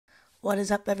What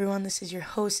is up, everyone? This is your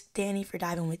host, Danny, for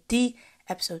Diving with D,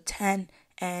 episode 10.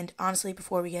 And honestly,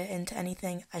 before we get into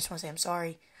anything, I just want to say I'm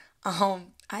sorry. I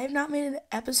have not made an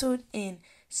episode in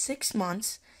 6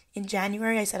 months. In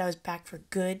January, I said I was back for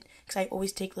good because I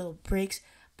always take little breaks.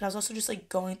 But I was also just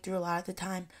going through a lot at the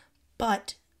time.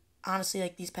 But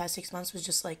honestly, these past 6 months was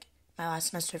just my last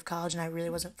semester of college, and I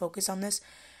really wasn't focused on this.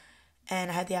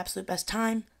 And I had the absolute best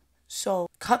time. So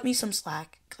cut me some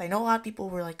slack because I know a lot of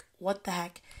people were like, what the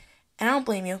heck? And I don't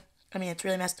blame you. I mean, it's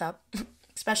really messed up,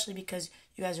 especially because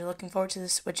you guys are looking forward to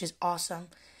this, which is awesome.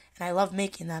 And I love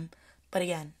making them. But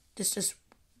again, this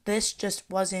just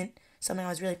wasn't something I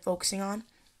was really focusing on.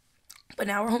 But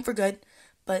now we're home for good.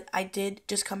 But I did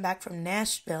just come back from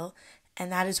Nashville,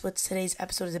 and that is what today's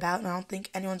episode is about. And I don't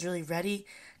think anyone's really ready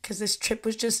because this trip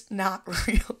was just not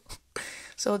real.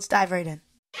 So let's dive right in.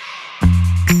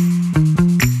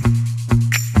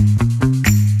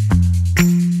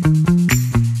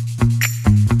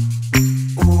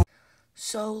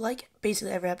 So,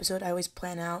 basically every episode, I always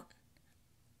plan out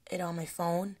it on my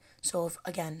phone. So, if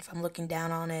I'm looking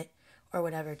down on it or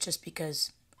whatever, it's just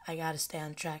because I gotta stay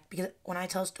on track. Because when I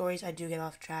tell stories, I do get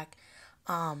off track.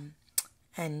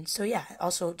 And so, yeah,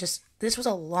 also, this was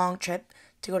a long trip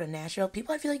to go to Nashville.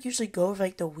 People, I feel usually go for,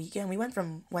 the weekend. We went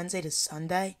from Wednesday to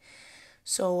Sunday.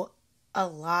 So, a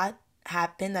lot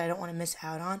happened that I don't want to miss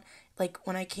out on.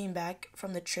 When I came back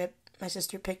from the trip, my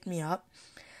sister picked me up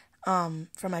from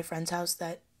my friend's house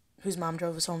whose mom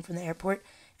drove us home from the airport,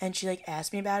 and she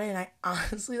asked me about it, and I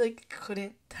honestly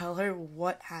couldn't tell her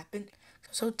what happened. I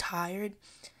was so tired,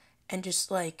 and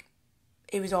just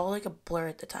it was all a blur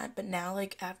at the time. But now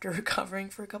after recovering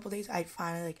for a couple days, I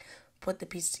finally put the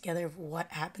pieces together of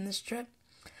what happened this trip.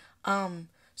 So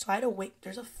I had to wait.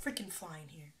 There's a freaking fly in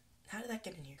here. How did that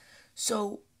get in here?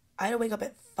 So I had to wake up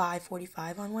at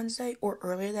 5:45 on Wednesday, or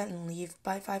earlier than and leave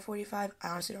by 5:45. I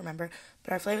honestly don't remember.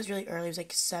 But our flight was really early. It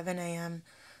was 7 a.m.,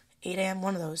 8 a.m.,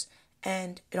 one of those.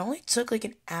 And it only took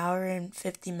an hour and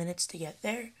 50 minutes to get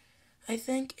there, I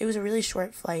think. It was a really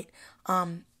short flight.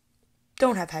 Don't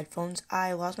have headphones.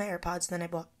 I lost my AirPods, then I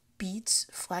bought Beats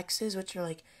Flexes, which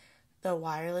are the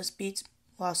wireless Beats.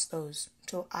 Lost those.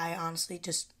 So I honestly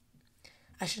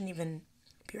I shouldn't even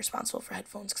be responsible for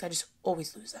headphones because I just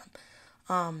always lose them.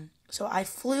 So I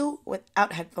flew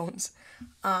without headphones.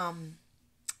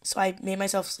 So I made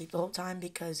myself sleep the whole time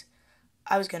because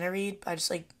I was gonna read, but I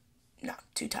just no,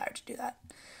 too tired to do that.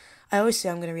 I always say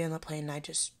I'm gonna read on the plane, and I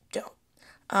just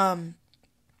don't.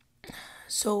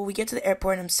 So we get to the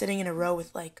airport, and I'm sitting in a row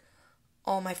with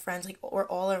all my friends, we're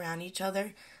all around each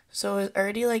other. So it was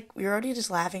already we were already just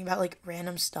laughing about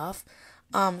random stuff.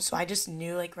 So I just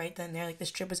knew right then and there this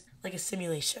trip was a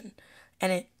simulation,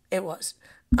 and it was.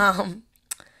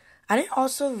 I didn't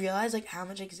also realize how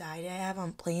much anxiety I have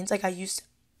on planes. I used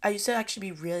to actually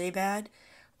be really bad,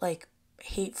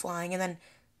 hate flying, and then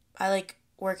I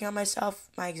working on myself,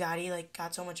 my anxiety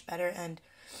got so much better, and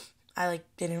I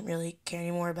didn't really care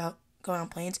anymore about going on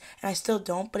planes, and I still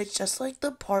don't, but it's just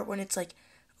the part when it's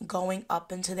going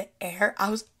up into the air. I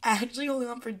was actually holding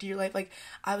on for dear life.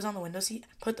 I was on the window seat,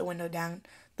 put the window down,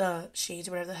 the shades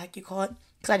or whatever the heck you call it,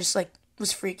 because I just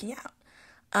was freaking out.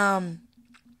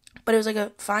 But it was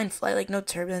a fine flight, no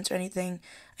turbulence or anything.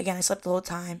 Again, I slept the whole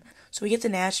time. So we get to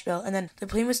Nashville, and then the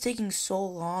plane was taking so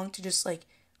long to just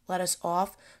let us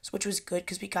off, which was good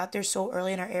because we got there so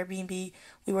early in our Airbnb.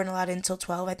 We weren't allowed in until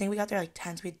 12. I think we got there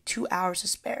 10, so we had 2 hours to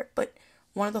spare. But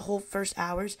one of the whole first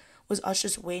hours was us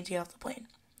just waiting to get off the plane.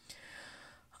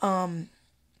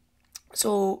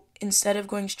 So instead of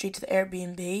going straight to the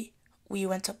Airbnb, we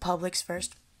went to Publix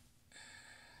first.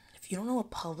 If you don't know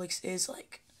what Publix is,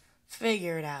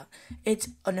 figure it out. It's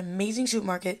an amazing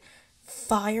supermarket,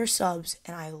 fire subs,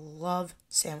 and I love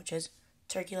sandwiches.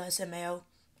 Turkey, lettuce, and mayo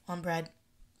on bread,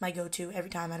 my go-to every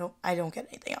time. I don't get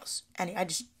anything else. I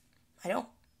don't.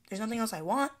 There's nothing else I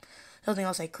want. Nothing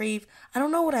else I crave. I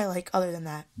don't know what I like other than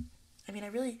that. I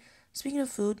mean, speaking of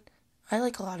food, I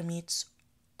like a lot of meats.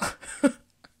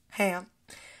 Ham,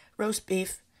 roast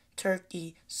beef,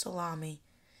 turkey, salami,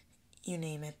 you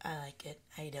name it, I like it.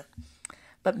 I eat it.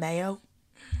 But mayo,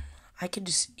 I could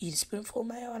just eat a spoonful of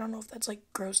mayo. I don't know if that's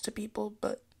gross to people,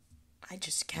 but I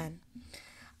just can.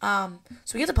 So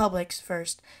we get to Publix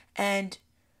first, and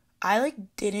I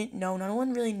didn't know. No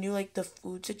one really knew the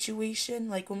food situation.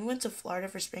 When we went to Florida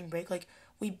for spring break,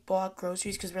 we bought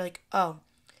groceries because we're oh,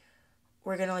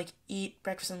 we're gonna eat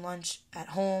breakfast and lunch at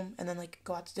home, and then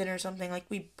go out to dinner or something.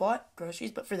 We bought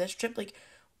groceries, but for this trip,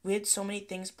 we had so many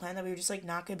things planned that we were just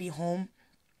not gonna be home,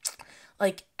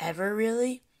 ever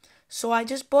really. So I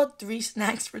just bought 3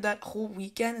 snacks for that whole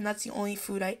weekend, and that's the only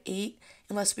food I ate,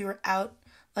 unless we were out,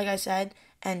 like I said,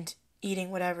 and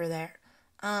eating whatever there.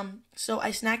 So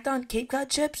I snacked on Cape Cod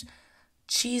chips,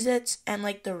 Cheez-Its, and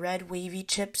like the red wavy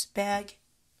chips bag.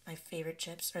 My favorite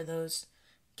chips are those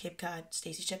Cape Cod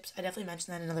Stacy chips. I definitely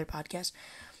mentioned that in another podcast.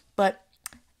 But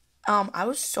I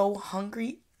was so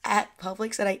hungry at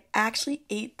Publix that I actually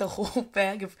ate the whole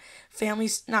bag of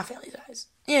not family size.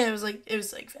 Yeah, it was like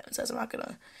family size. I'm not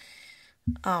gonna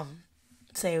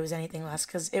say it was anything less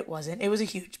because it wasn't. It was a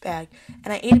huge bag,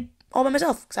 and I ate it all by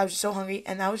myself because I was just so hungry,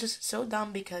 and that was just so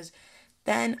dumb because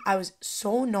then I was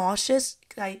so nauseous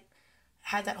because I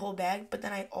had that whole bag, but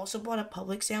then I also bought a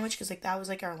Publix sandwich because like that was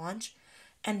like our lunch,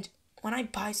 and when I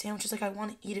buy sandwiches, like I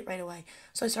want to eat it right away.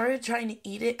 So I started trying to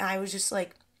eat it, and I was just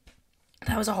like,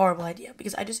 that was a horrible idea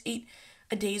because I just ate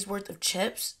a day's worth of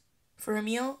chips for a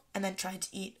meal and then tried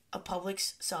to eat a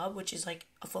Publix sub, which is like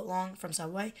a foot long from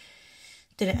Subway.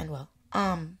 Didn't end well.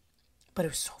 But it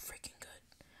was so freaking good.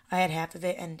 I had half of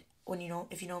it, and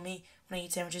if you know me, when I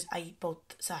eat sandwiches, I eat both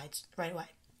sides right away.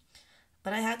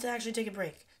 But I had to actually take a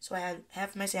break. So I had half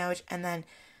of my sandwich, and then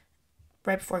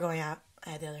right before going out,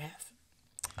 I had the other half.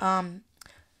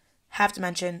 Have to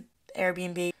mention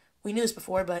Airbnb. We knew this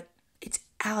before, but it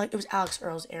was Alex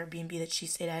Earl's Airbnb that she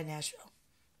stayed at in Nashville.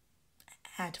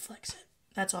 I had to flex it.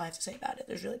 That's all I have to say about it.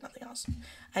 There's really nothing else.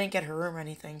 I didn't get her room or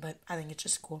anything, but I think it's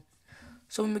just cool.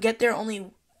 So when we get there,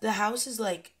 the house is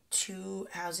like 2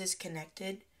 houses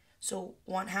connected. So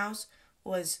one house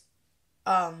was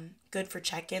good for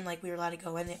check-in, like we were allowed to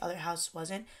go in. The other house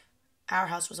wasn't. Our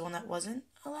house was the one that wasn't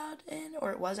allowed in,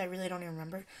 or it was. I really don't even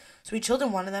remember. So we chilled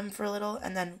in one of them for a little,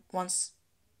 and then once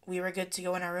we were good to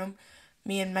go in our room,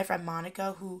 me and my friend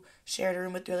Monica, who shared a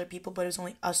room with 3 other people, but it was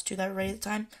only us 2 that were ready at the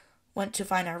time, went to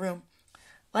find our room.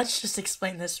 Let's just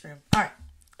explain this room. All right,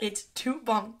 it's 2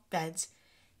 bunk beds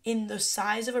in the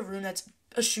size of a room that's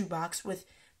a shoebox, with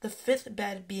the 5th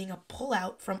bed being a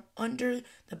pull-out from under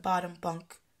the bottom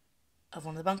bunk of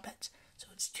one of the bunk beds. So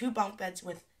it's 2 bunk beds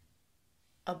with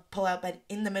a pull-out bed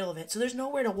in the middle of it. So there's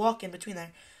nowhere to walk in between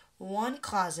there. 1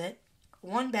 closet,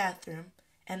 1 bathroom,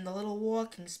 and the little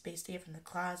walking space to get from the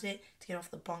closet to get off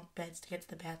the bunk beds to get to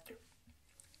the bathroom.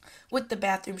 With the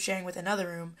bathroom sharing with another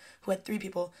room who had 3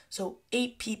 people. So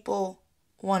 8 people,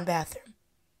 1 bathroom.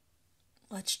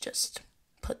 Let's just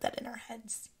put that in our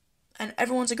heads. And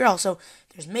everyone's a girl, so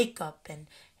there's makeup and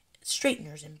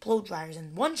straighteners and blow dryers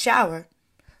and 1 shower.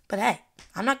 But hey,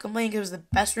 I'm not complaining. It was the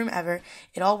best room ever.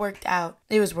 It all worked out.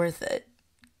 It was worth it.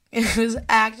 It was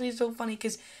actually so funny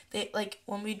because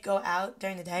when we'd go out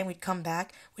during the day and we'd come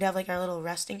back, we'd have like our little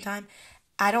resting time.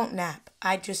 I don't nap.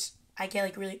 I get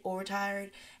like really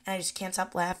overtired and I just can't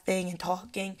stop laughing and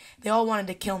talking. They all wanted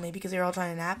to kill me because they were all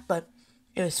trying to nap, but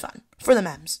it was fun for the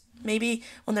memes. Maybe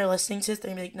when they're listening to this,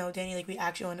 they're gonna be like, "No, Danny, like we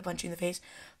actually wanted to punch you in the face,"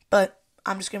 but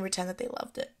I'm just gonna pretend that they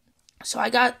loved it. So I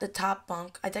got the top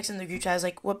bunk. I texted in the group chat. I was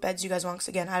like, "What beds you guys want?" Because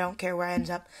again, I don't care where I end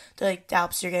up. They're like,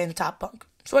 "Dalps, you're getting the top bunk."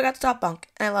 So I got the top bunk,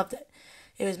 and I loved it.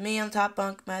 It was me on the top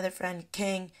bunk, my other friend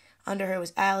King. Under her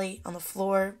was Allie. On the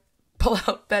floor,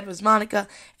 pull-out bed was Monica,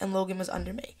 and Logan was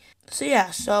under me. So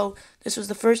yeah, this was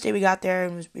the first day we got there,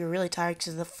 and we were really tired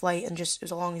because of the flight, and it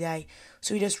was a long day.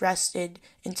 So we just rested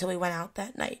until we went out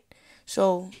that night.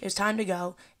 So it was time to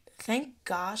go. Thank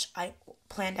gosh I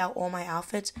planned out all my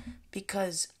outfits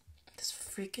because this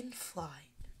freaking fly,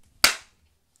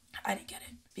 I didn't get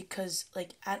it. Because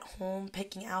like at home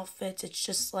picking outfits, it's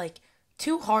just like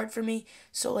too hard for me.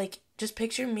 So like just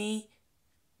picture me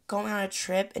going on a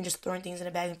trip and just throwing things in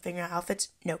a bag and figuring out outfits.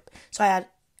 Nope. So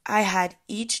I had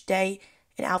each day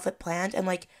an outfit planned, and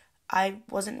like I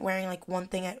wasn't wearing like one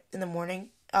thing in the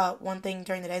morning, one thing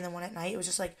during the day and then one at night. It was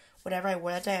just like whatever I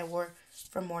wore that day, I wore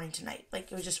from morning to night.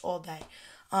 Like it was just all day.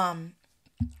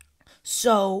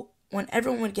 So when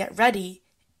everyone would get ready,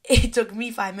 it took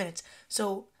me 5 minutes.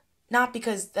 So not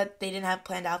because that they didn't have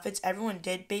planned outfits, everyone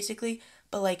did basically,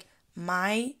 but like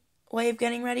my way of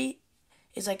getting ready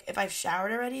is like if I've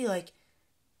showered already, like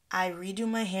I redo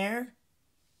my hair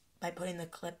by putting the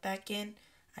clip back in.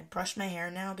 I brush my hair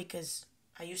now because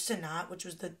I used to not, which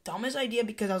was the dumbest idea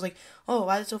because I was like, oh,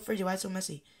 why is it so frizzy? Why is it so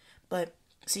messy? But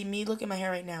see me look at my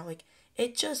hair right now, like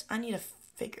I need to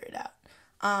figure it out.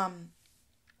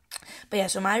 But yeah,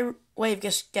 so my way of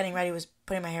just getting ready was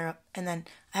putting my hair up, and then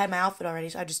I had my outfit already,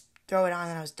 so I just throw it on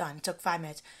and I was done. It took 5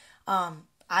 minutes.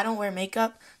 I don't wear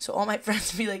makeup, so all my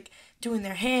friends would be like doing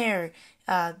their hair,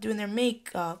 doing their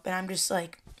makeup, and I'm just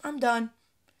like, I'm done.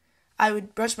 I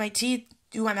would brush my teeth,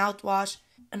 do my mouthwash,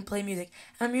 and play music.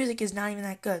 And the music is not even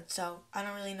that good, so I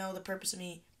don't really know the purpose of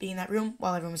me being in that room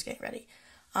while everyone was getting ready.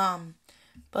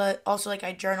 But also, like,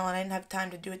 I journal, and I didn't have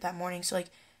time to do it that morning, so, like,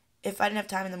 if I didn't have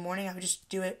time in the morning, I would just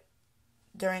do it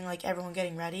during, like, everyone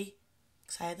getting ready,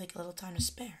 because I had, like, a little time to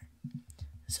spare.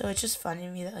 So it's just funny to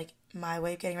me that like my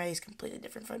way of getting ready is completely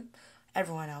different from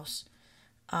everyone else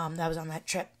that was on that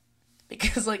trip.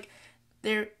 Because like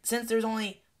since there's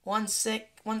only one sink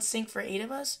for 8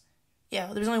 of us. Yeah,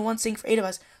 there was only one sink for 8 of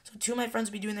us. So 2 of my friends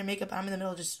would be doing their makeup and I'm in the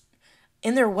middle just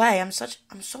in their way. I'm so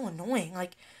annoying.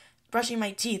 Like brushing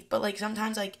my teeth, but like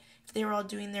sometimes like if they were all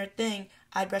doing their thing,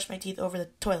 I'd brush my teeth over the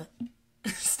toilet,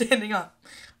 standing up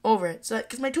over it. So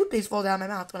because my toothpaste falls down my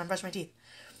mouth when I'm brushing my teeth.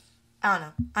 I don't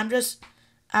know.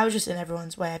 I was just in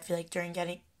everyone's way. I feel like during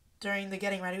the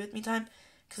getting ready with me time,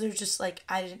 because it was just like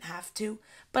I didn't have to.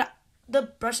 But the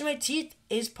brushing my teeth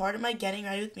is part of my getting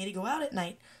ready with me to go out at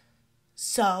night.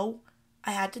 So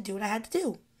I had to do what I had to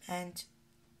do, and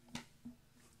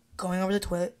going over the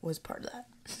toilet was part of that.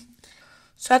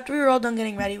 So after we were all done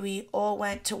getting ready, we all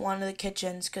went to one of the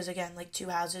kitchens, because again, like 2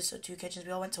 houses, so 2 kitchens.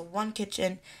 We all went to one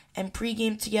kitchen and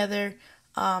pregame together.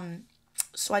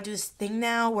 So I do this thing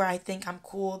now where I think I'm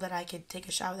cool that I could take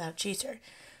a shot without a chaser.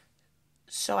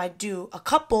 So I do a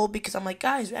couple because I'm like,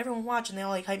 guys, everyone watch, and they all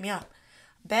like hype me up.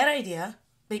 Bad idea,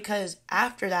 because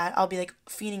after that, I'll be like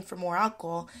fiending for more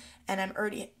alcohol, and I'm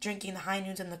already drinking the High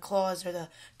Noons and the Claws or the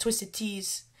Twisted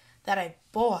Teas that I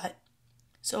bought.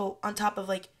 So on top of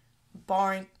like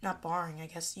not barring, I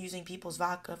guess, using people's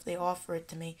vodka if they offer it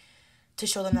to me to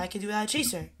show them that I could do without a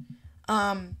chaser.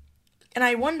 And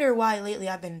I wonder why lately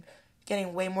I've been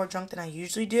getting way more drunk than I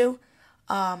usually do.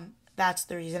 That's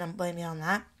the reason. I'm blaming it on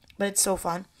that. But it's so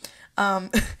fun.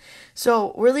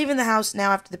 So we're leaving the house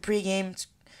now after the pregame. It's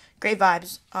great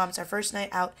vibes. It's our first night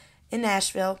out in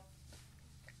Nashville.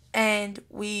 And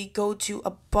we go to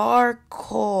a bar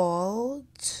called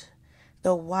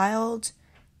the Wild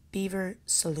Beaver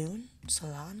Salon.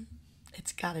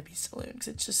 It's gotta be saloon because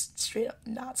it's just straight up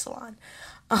not salon.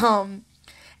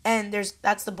 And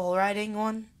that's the bull riding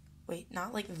one. Wait,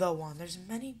 not like the one. There's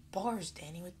many bars,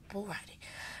 Danny, with bull riding.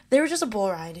 There was just a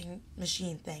bull riding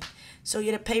machine thing. So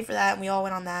you had to pay for that, and we all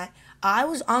went on that. I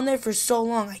was on there for so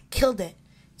long, I killed it.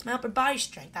 It's my upper body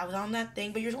strength. I was on that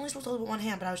thing, but you're only supposed to hold with one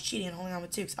hand, but I was cheating and holding on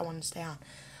with 2 because I wanted to stay on.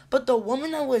 But the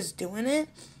woman that was doing it,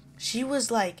 she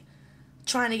was like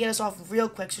trying to get us off real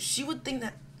quick, so she would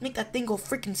make that thing go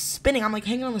freaking spinning. I'm like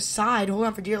hanging on the side, holding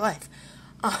on for dear life.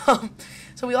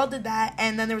 So we all did that,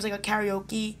 and then there was like a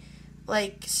karaoke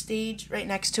like stage right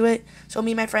next to it. So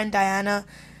me and my friend Diana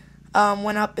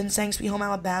went up and sang Sweet Home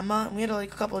Alabama, and we had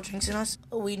like a couple of drinks in us.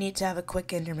 We need to have a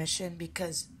quick intermission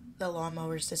because the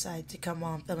lawnmowers decided to come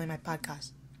while I'm filming my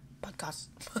podcast.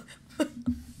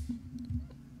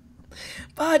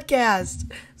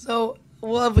 So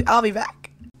I'll be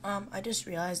back. I just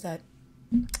realized that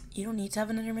you don't need to have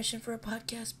an intermission for a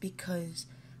podcast because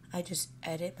I just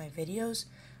edit my videos.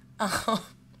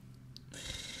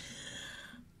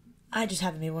 I just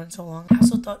haven't made one in so long. I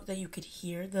also thought that you could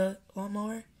hear the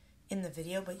lawnmower in the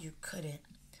video, but you couldn't.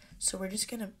 So we're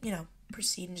just gonna,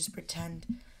 proceed and just pretend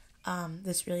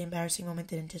this really embarrassing moment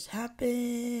didn't just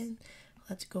happen.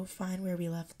 Let's go find where we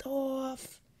left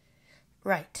off.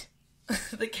 Right.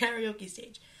 The karaoke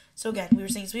stage. So again, we were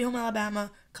singing Sweet Home Alabama,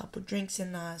 a couple drinks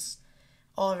in us.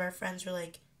 All of our friends were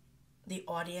like the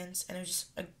audience, and it was just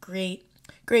a great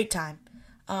time.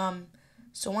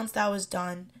 So once that was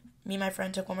done, me and my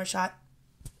friend took one more shot.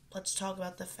 Let's talk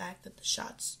about the fact that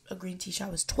a green tea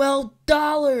shot was $12.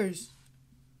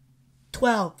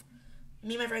 $12.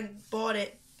 Me and my friend bought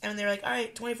it, and they were like, all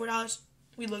right, $24.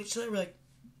 We looked at each other, we're like,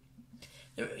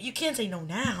 you can't say no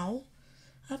now.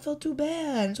 I felt too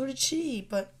bad, and so did she,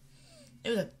 but it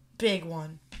was a big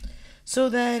one. So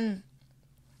then,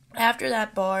 after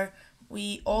that bar,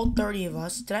 all 30 of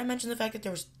us, did I mention the fact that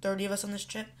there was 30 of us on this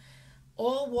trip?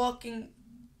 All walking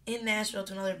in Nashville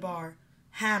to another bar,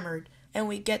 hammered, and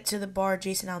we get to the bar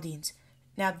Jason Aldean's.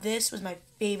 Now, this was my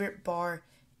favorite bar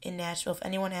in Nashville. If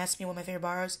anyone asked me what my favorite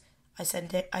bar was, I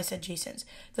said Jason's.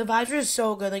 The vibes were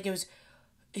so good. Like, it was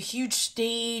a huge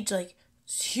stage, like,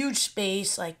 huge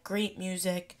space, like, great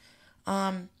music.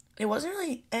 It wasn't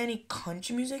really any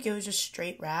country music. It was just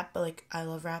straight rap, but, like, I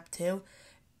love rap, too.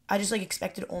 I just, like,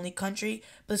 expected only country.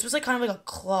 But this was, like, kind of like a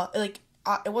club. Like,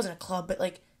 it wasn't a club, but,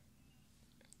 like,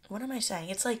 what am I saying?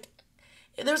 It's, like,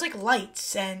 there was, like,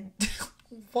 lights and...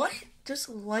 What? Just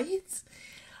lights?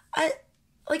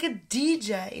 Like a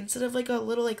DJ instead of, like, a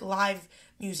little, like, live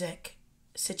music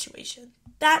situation.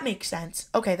 That makes sense.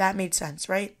 Okay, that made sense,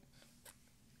 right?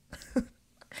 This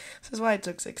is why I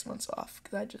took 6 months off,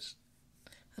 because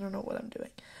I don't know what I'm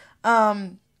doing.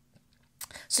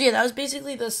 So yeah, that was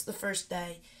basically the first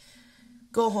day.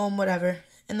 Go home, whatever.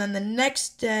 And then the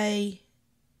next day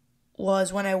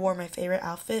was when I wore my favorite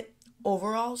outfit,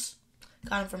 overalls.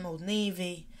 Got them from Old Navy, wore a white tank top under it, cowboy boots. It's my Ray-Bans. And then the next day was when I wore my favorite outfit, overalls. Got them from Old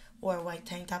Navy, wore a white tank top under it, cowboy boots. It's my Ray-Bans. And then the next day was when I wore my favorite outfit, overalls. Got them from Old Navy, wore a white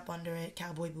tank top under it,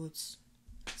 cowboy boots.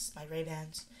 It's my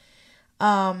Ray-Bans.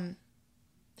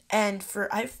 And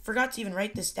I forgot to even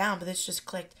write this down, but this just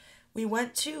clicked. We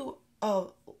went to a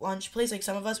lunch place, like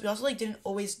some of us. We also like didn't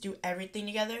always do everything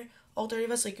together. All three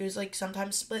of us, like it was like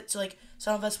sometimes split. So like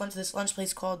some of us went to this lunch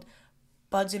place called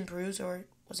Buds and Brews, or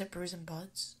was it Brews and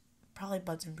Buds? Probably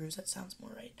Buds and Brews. That sounds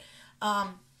more right.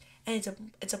 And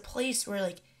it's a place where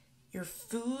like your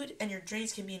food and your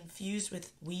drinks can be infused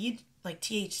with weed, like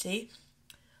THC.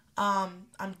 I'm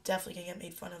definitely gonna get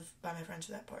made fun of by my friends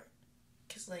for that part.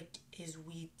 Because, like, is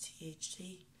weed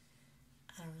THC?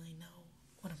 I don't really know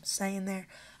what I'm saying there.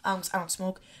 'Cause I don't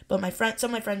smoke. But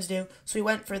some of my friends do. So we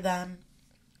went for them.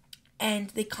 And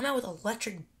they come out with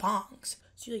electric bongs.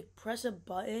 So you, like, press a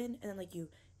button. And then, like, you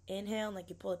inhale and, like,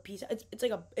 you pull a piece out.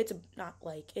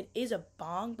 It is a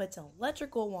bong, but it's an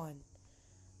electrical one.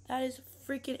 It was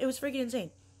freaking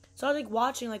insane. So I was, like,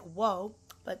 watching, like, whoa.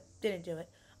 But didn't do it.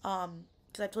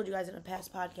 Because I told you guys in a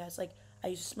past podcast, like, I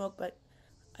used to smoke, but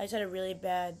I just had a really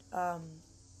bad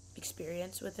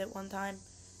experience with it one time.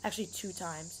 Actually, 2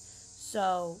 times.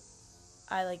 So,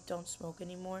 I, like, don't smoke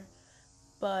anymore.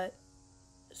 But,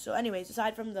 so anyways,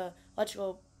 aside from the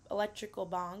electrical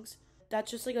bongs, that's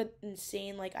just, like, an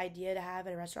insane, like, idea to have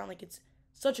at a restaurant. Like, it's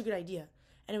such a good idea.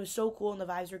 And it was so cool, and the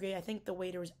vibes were great. I think the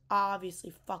waiter was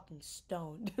obviously fucking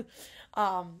stoned.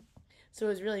 So it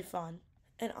was really fun.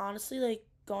 And honestly, like,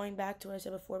 going back to what I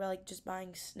said before about, like, just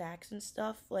buying snacks and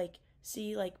stuff, like,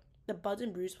 see, like, the Buds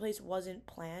and Brews place wasn't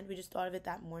planned. We just thought of it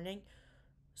that morning.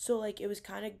 So, like, it was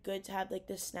kind of good to have, like,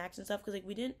 the snacks and stuff because, like,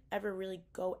 we didn't ever really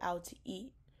go out to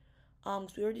eat.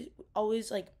 Because we always,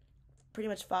 like, pretty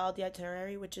much followed the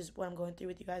itinerary, which is what I'm going through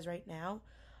with you guys right now.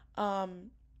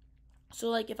 So,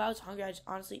 like, if I was hungry, I'd just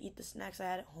honestly eat the snacks I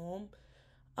had at home.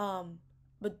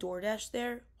 But DoorDash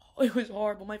there, it was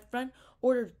horrible. My friend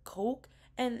ordered Coke,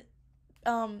 and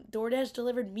DoorDash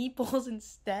delivered meatballs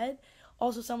instead.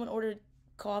 Also, someone ordered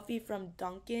coffee from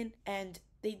Dunkin', and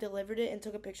they delivered it and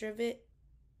took a picture of it,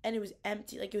 and it was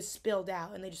empty, like it was spilled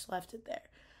out, and they just left it there.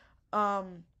 But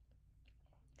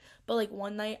like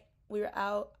one night we were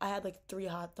out, I had like 3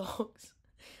 hot dogs,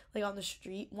 like on the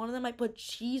street. One of them I put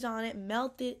cheese on it,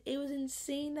 melted. It was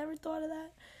insane. Never thought of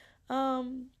that.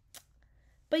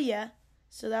 But yeah,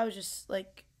 so that was just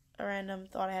like a random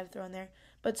thought I had to throw in there.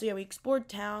 But so yeah, we explored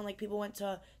town. Like people went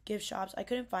to gift shops. I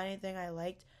couldn't find anything I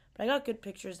liked, but I got good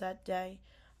pictures that day.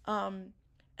 And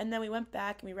then we went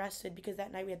back and we rested because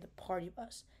that night we had the party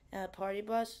bus. And the party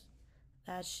bus,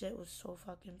 that shit was so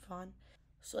fucking fun.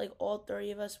 So like all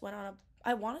 30 of us went on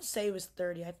I want to say it was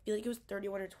 30. I feel like it was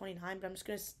 31 or 29, but I'm just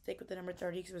going to stick with the number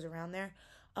 30 because it was around there.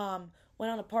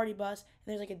 Went on a party bus,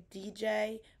 and there's like a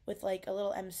DJ with like a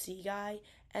little MC guy,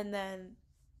 and then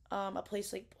a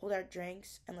place like pulled out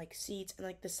drinks and like seats, and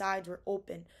like the sides were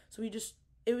open. So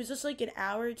it was just like an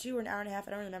hour or 2 or an hour and a half,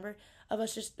 I don't remember, of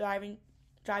us just driving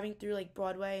through like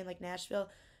Broadway and like Nashville.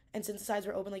 And since the sides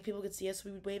were open, like people could see us, so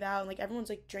we would wave out, and like everyone's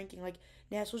like drinking. Like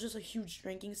Nashville's just a huge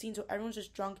drinking scene, so everyone's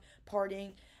just drunk,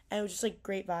 partying, and it was just like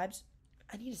great vibes.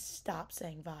 I need to stop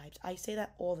saying vibes. I say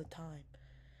that all the time.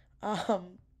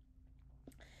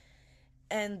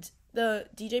 And the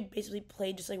DJ basically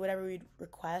played just like whatever we'd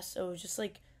request, so it was just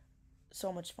like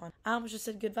so much fun. I almost just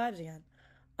said good vibes again.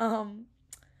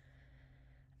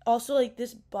 Also, like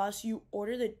this bus, you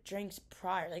order the drinks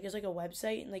prior. Like there's like a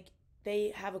website, and like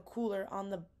they have a cooler on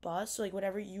the bus, so like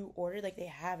whatever you order, like they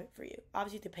have it for you.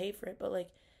 Obviously you have to pay for it, but like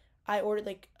I ordered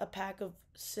like a pack of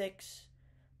 6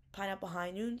 pineapple high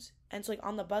noons, and so like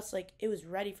on the bus, like it was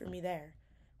ready for me there,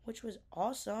 which was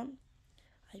awesome.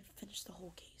 I finished the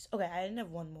whole case. Okay, I didn't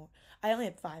have one more. I only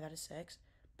had 5 out of 6,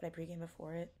 but I pregame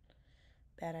before it.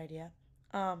 Bad idea.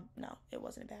 No, it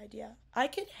wasn't a bad idea. I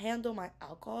could handle my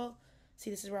alcohol. See,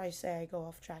 this is where I say I go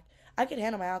off track. I could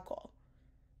handle my alcohol.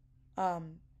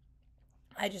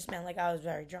 I just meant like I was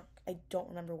very drunk. I don't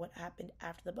remember what happened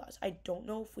after the bus. I don't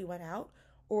know if we went out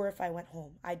or if I went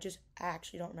home. I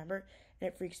actually don't remember, and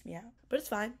it freaks me out. But it's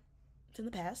fine. It's in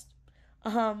the past.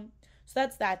 So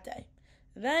that's that day.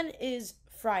 Then is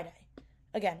Friday.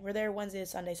 Again, we're there Wednesday to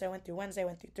Sunday, so I went through Wednesday,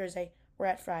 went through Thursday. We're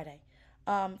at Friday.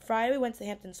 Friday we went to the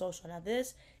Hampton Social. Now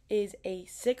this is a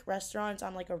sick restaurant. It's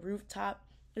on like a rooftop.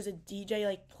 There's a DJ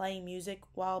like playing music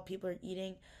while people are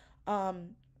eating.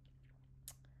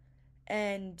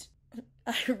 And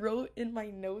I wrote in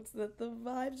my notes that the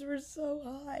vibes were so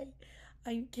high.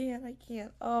 I can't.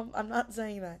 I'm not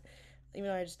saying that, even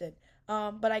though I just did.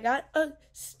 But I got a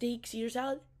steak Caesar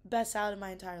salad. Best salad in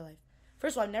my entire life.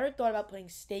 First of all, I've never thought about putting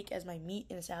steak as my meat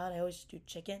in a salad. I always just do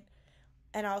chicken.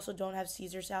 And I also don't have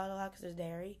Caesar salad a lot because there's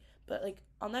dairy. But, like,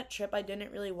 on that trip, I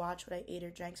didn't really watch what I ate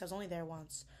or drank, so I was only there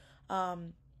once.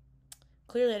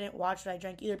 Clearly, I didn't watch what I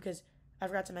drank either because I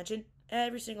forgot to mention,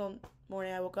 every single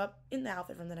morning I woke up in the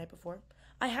outfit from the night before.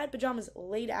 I had pajamas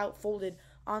laid out, folded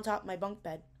on top of my bunk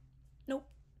bed. Nope.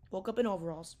 Woke up in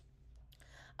overalls.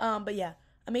 But yeah,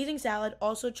 amazing salad.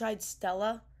 Also tried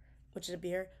Stella, which is a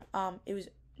beer. It was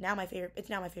now my favorite. It's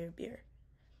now my favorite beer.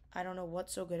 I don't know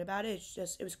what's so good about it. It's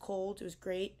just, it was cold. It was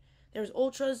great. There was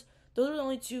Ultras. Those were the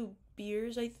only two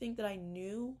beers I think that I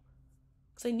knew.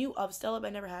 Because I knew of Stella, but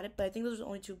I never had it. But I think those were the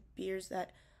only two beers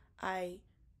that I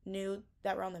knew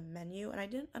that were on the menu. And I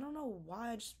don't know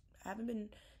why. I just haven't been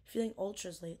feeling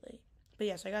Ultras lately. But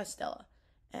yeah, so I got Stella.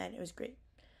 And it was great.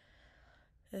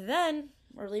 Then,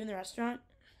 we're leaving the restaurant.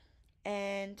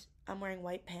 And I'm wearing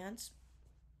white pants.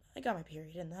 I got my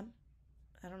period in them.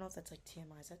 I don't know if that's like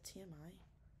TMI. Is that TMI?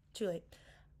 Too late.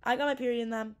 I got my period in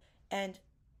them, and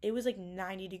it was like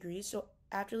 90 degrees. So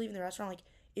after leaving the restaurant, like,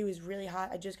 it was really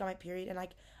hot. I just got my period, and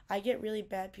like, I get really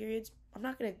bad periods. I'm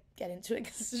not gonna get into it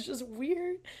because it's just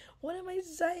weird. What am I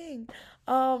saying?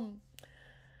 So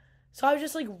I was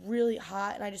just like really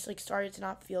hot, and I just like started to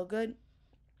not feel good.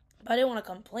 But I didn't want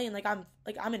to complain.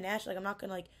 I'm in Nashville. Like, I'm not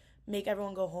gonna like make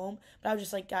everyone go home. But I was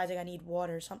just like, guys, like, I need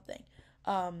water or something.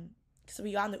 So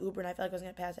we got in the Uber, and I felt like I was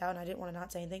going to pass out, and I didn't want to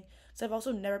not say anything. So I've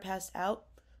also never passed out.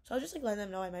 So I was just, like, letting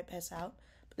them know I might pass out.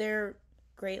 But they're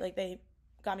great. Like, they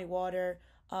got me water.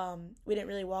 We didn't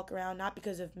really walk around, not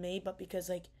because of me, but because,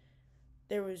 like,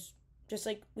 there was just,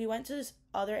 like, we went to this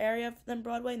other area than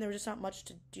Broadway, and there was just not much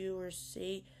to do or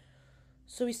see.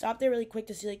 So we stopped there really quick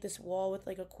to see, like, this wall with,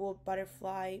 like, a cool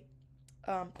butterfly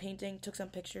painting. Took some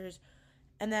pictures.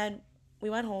 And then we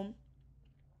went home.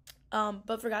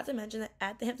 But forgot to mention that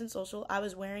at the Hampton Social, I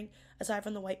was wearing, aside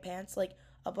from the white pants, like,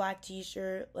 a black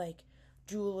t-shirt, like,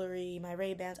 jewelry, my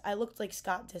Ray-Bans. I looked like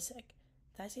Scott Disick.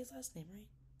 Did I say his last name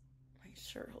right? I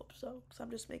sure hope so, because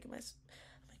I'm just making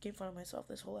fun of myself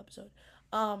this whole episode.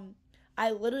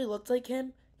 I literally looked like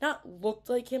him. Not looked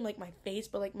like him, like my face,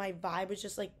 but, like, my vibe was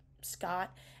just, like,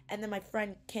 Scott. And then my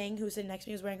friend King, who was sitting next to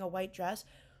me, was wearing a white dress.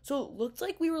 So it looked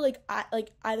like we were, like,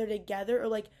 either together or,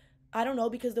 like, I don't know,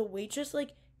 because the waitress,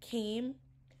 like, came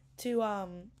to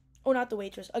not the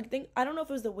waitress. I don't know if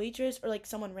it was the waitress or like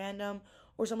someone random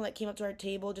or someone that came up to our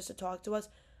table just to talk to us,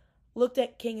 looked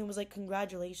at King and was like,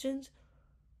 congratulations.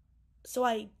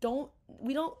 So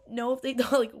we don't know if they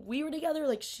thought like we were together,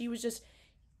 like she was just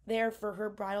there for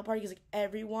her bridal party, because like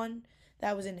everyone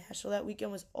that was in Nashville that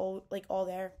weekend was all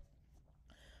there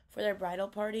for their bridal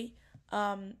party.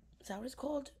 Is that what it's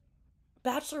called?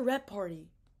 Bachelorette party.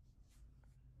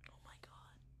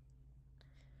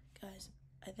 Guys,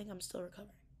 I think I'm still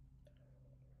recovering.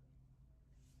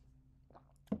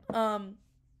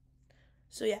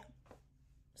 So yeah.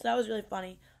 So that was really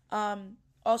funny.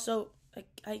 Also,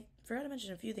 I forgot to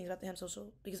mention a few things about the Ham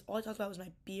Social, because all I talked about was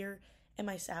my beer and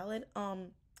my salad.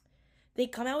 They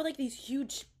come out with, like, these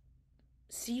huge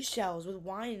seashells with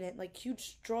wine in it, like, huge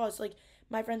straws. Like,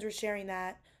 my friends were sharing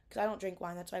that, because I don't drink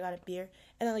wine, that's why I got a beer.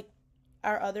 And then, like,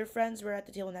 our other friends were at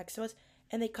the table next to us,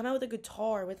 and they come out with a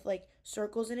guitar with, like,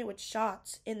 circles in it with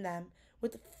shots in them.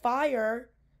 With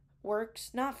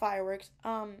not fireworks.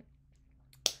 Oh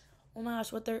my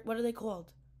gosh, what are they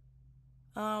called?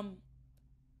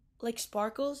 Like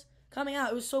sparkles coming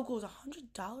out. It was so cool. It was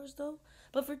 $100 though.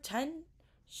 But for 10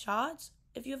 shots,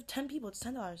 if you have 10 people, it's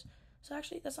 $10. So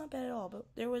actually, that's not bad at all. But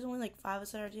there was only like 5 of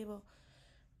us at our table.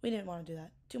 We didn't want to do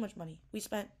that. Too much money. We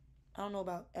spent, I don't know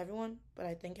about everyone, but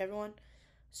I think everyone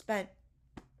spent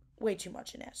way too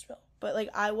much in Nashville. But like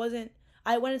I went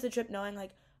into the trip knowing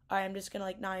like, all right, I'm just gonna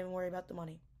like not even worry about the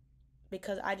money,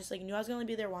 because I just like knew I was gonna only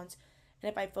be there once,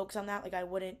 and if I focus on that, like I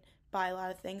wouldn't buy a lot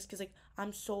of things, because like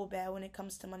I'm so bad when it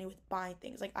comes to money with buying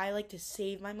things. Like I like to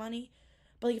save my money,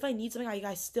 but like if I need something,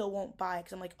 I still won't buy it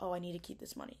because I'm like, oh, I need to keep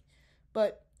this money.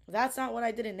 But that's not what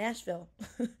I did in Nashville.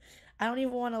 I don't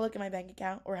even want to look at my bank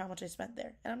account or how much I spent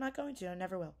there, and I'm not going to. I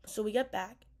never will. So we get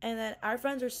back, and then our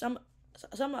friends are some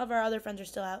of our other friends are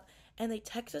still out, and they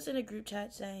text us in a group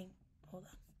chat saying, hold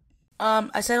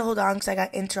on. I said hold on because I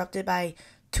got interrupted by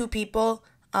 2 people,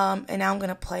 and now I'm going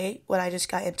to play what I just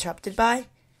got interrupted by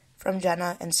from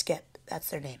Jenna and Skip. That's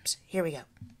their names. Here we go.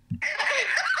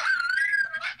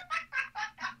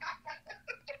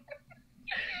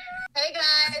 Hey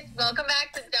guys, welcome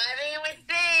back to Diving In With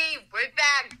Steve. We're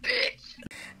back, bitch.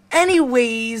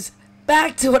 Anyways,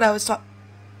 back to what I was talking.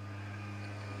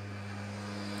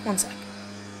 One sec.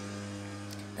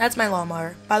 That's my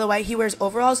lawnmower. By the way, he wears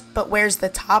overalls, but wears the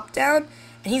top down,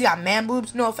 and he's got man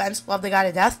boobs. No offense, love the guy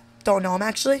to death. Don't know him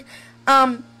actually.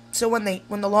 So when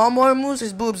the lawnmower moves,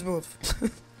 his boobs move.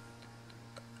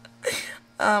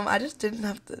 I just didn't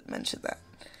have to mention that.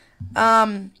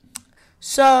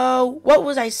 So what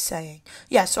was I saying?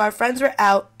 Yeah, so our friends were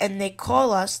out, and they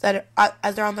call us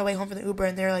as they're on their way home from the Uber,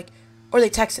 and they're like, or they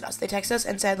texted us. They texted us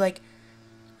and said like,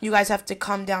 you guys have to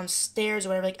come downstairs or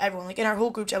whatever, like everyone, like in our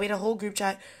whole group chat. We had a whole group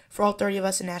chat for all 30 of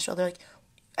us in Nashville. They're like,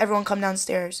 everyone come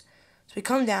downstairs. So we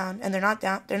come down, and they're not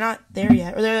there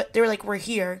yet. Or they were like, we're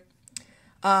here,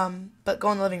 but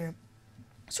go in the living room.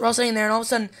 So we're all sitting there, and all of a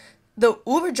sudden, the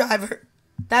Uber driver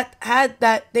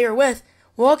that they were with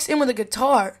walks in with a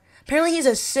guitar. Apparently he's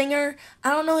a singer.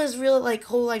 I don't know his real, like,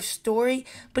 whole life story,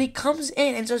 but he comes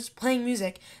in and starts playing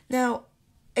music. Now,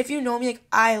 if you know me, like,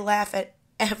 I laugh at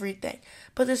everything.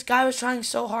 But this guy was trying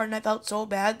so hard, and I felt so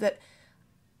bad that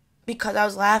because I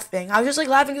was laughing. I was just, like,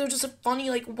 laughing because it was just a funny,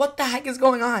 like, what the heck is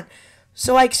going on?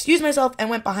 So I excused myself and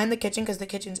went behind the kitchen because the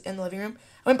kitchen's in the living room.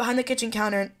 I went behind the kitchen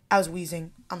counter, and I was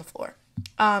wheezing on the floor.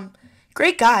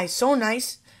 Great guy. So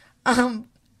nice. I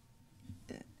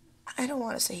don't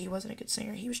want to say he wasn't a good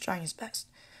singer. He was trying his best.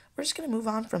 We're just going to move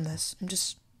on from this and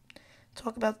just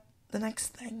talk about the next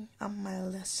thing on my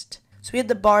list. So we had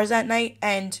the bars that night,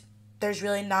 and there's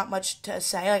really not much to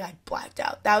say. Like, I blacked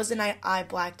out. That was the night I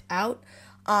blacked out.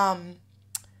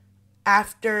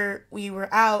 After we were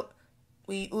out,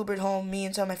 we Ubered home, me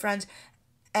and some of my friends,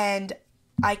 and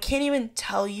I can't even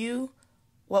tell you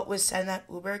what was said in that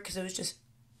Uber because it was just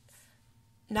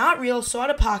not real, so out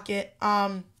of pocket.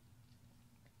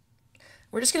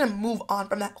 We're just going to move on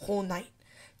from that whole night.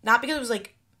 Not because it was,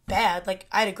 like, bad. Like,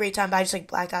 I had a great time, but I just, like,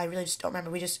 blacked out. I really just don't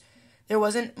remember. There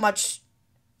wasn't much,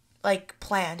 like,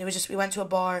 planned. It was just, we went to a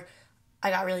bar.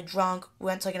 I got really drunk. We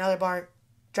went to, like, another bar,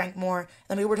 drank more,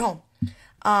 and then we Ubered home.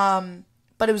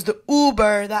 But it was the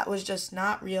Uber that was just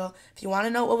not real. If you want to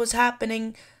know what was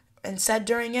happening and said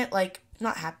during it, like,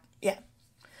 yeah.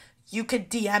 You could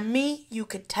DM me. You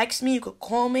could text me. You could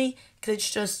call me. Because it's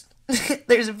just,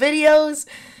 there's videos.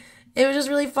 It was just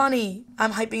really funny.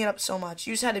 I'm hyping it up so much.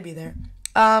 You just had to be there.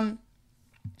 So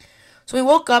we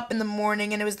woke up in the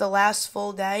morning, and it was the last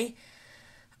full day.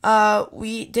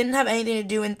 We didn't have anything to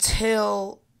do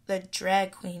until the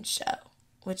drag queen show,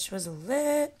 which was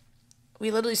lit.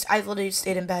 I literally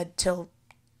stayed in bed till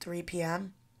 3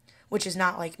 p.m., which is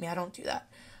not like me. I don't do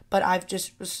that. But I've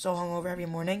just was so hungover every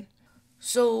morning.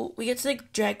 So we get to the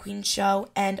drag queen show,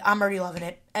 and I'm already loving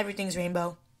it. Everything's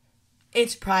rainbow.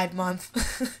 It's Pride Month.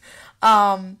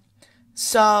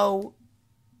 So,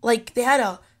 like, they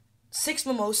had 6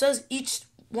 mimosas. Each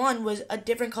one was a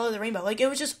different color of the rainbow. Like, it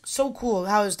was just so cool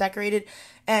how it was decorated.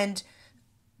 And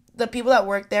the people that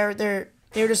worked there,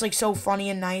 they were just, like, so funny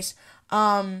and nice.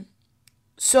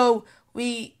 So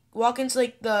we walk into,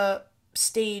 like, the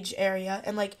stage area,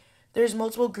 and, like, there's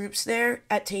multiple groups there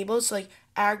at tables. So, like,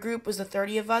 our group was the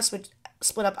 30 of us, which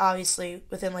split up, obviously,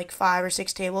 within, like, 5 or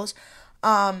 6 tables.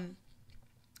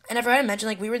 And I forgot to mention,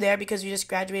 like, we were there because we just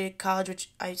graduated college,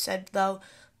 which I said, though.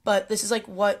 But this is, like,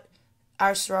 what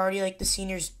our sorority, like, the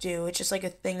seniors do. It's just, like, a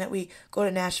thing that we go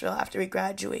to Nashville after we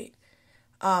graduate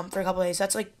for a couple of days.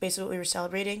 That's, like, basically what we were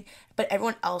celebrating. But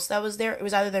everyone else that was there, it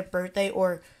was either their birthday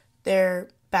or their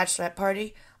bachelorette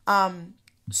party.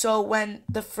 So when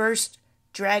the first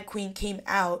drag queen came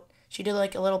out, she did,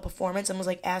 like, a little performance and was,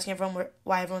 like, asking everyone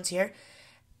why everyone's here.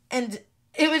 And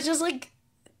it was just, like,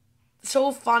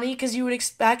 so funny because you would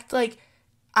expect, like,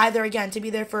 either, again, to be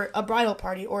there for a bridal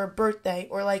party or a birthday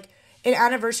or, like, an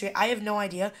anniversary. I have no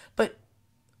idea. But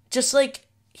just, like,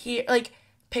 here, like,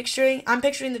 I'm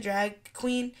picturing the drag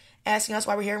queen asking us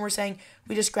why we're here, and we're saying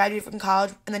we just graduated from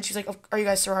college. And then she's like, are you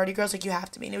guys sorority girls? Like, you have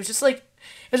to be. And it was just, like,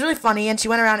 it was really funny. And she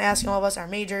went around asking all of us our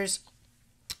majors.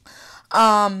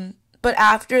 But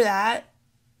after that,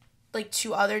 like,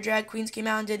 2 other drag queens came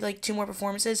out and did, like, 2 more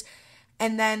performances.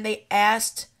 And then they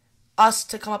asked us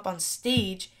to come up on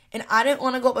stage, and I didn't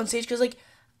want to go up on stage because, like,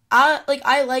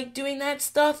 I like doing that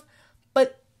stuff,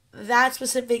 but that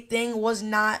specific thing was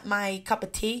not my cup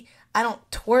of tea. I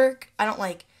don't twerk. I don't,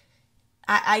 like,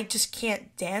 I just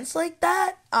can't dance like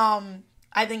that.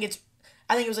 I think it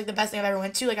was, like, the best thing I've ever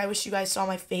went to. Like, I wish you guys saw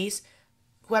my face.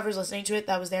 Whoever's listening to it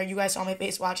that was there, you guys saw my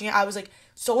face watching it. I was, like,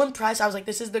 so impressed. I was like,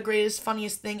 this is the greatest,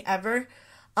 funniest thing ever.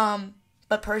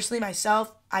 But personally,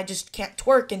 myself, I just can't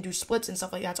twerk and do splits and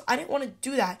stuff like that. So I didn't want to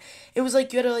do that. It was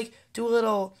like you had to, like, do a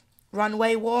little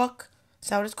runway walk. Is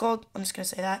that what it's called? I'm just going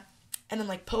to say that. And then,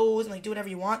 like, pose and, like, do whatever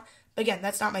you want. But again,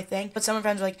 that's not my thing. But some of my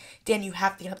friends were like, Dan, you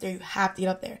have to get up there. You have to get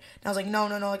up there. And I was like, no,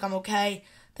 like, I'm okay.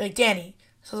 They're like, Danny.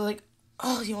 So they're like,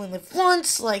 oh, you only live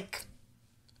once. Like,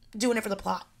 doing it for the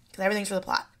plot. Because everything's for the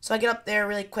plot. So I get up there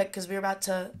really quick because we were about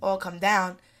to all come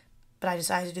down. But I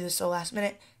decided to do this so last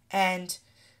minute. And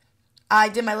I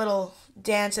did my little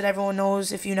dance that everyone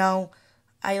knows, if you know.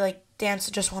 I, like, danced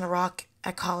to Just Wanna Rock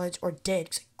at college, or did,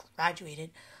 because I graduated.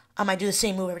 I do the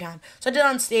same move every time. So I did it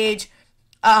on stage.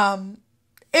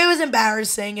 It was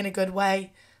embarrassing in a good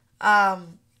way.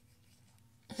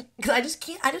 because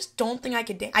I just don't think I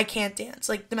could dance. I can't dance.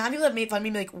 Like, the amount of people that made fun of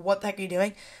me, like, what the heck are you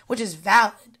doing? Which is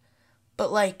valid.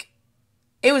 But, like,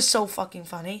 it was so fucking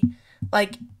funny.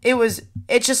 Like,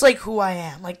 it's just, like, who I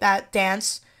am. Like, that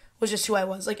dance was just who I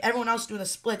was. Like, everyone else doing the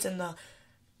splits and the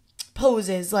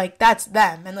poses, like, that's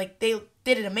them. And, like, they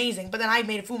did it amazing. But then I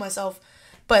made a fool of myself,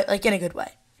 but, like, in a good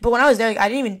way. But when I was there, like, I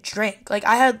didn't even drink. Like,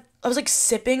 I was, like,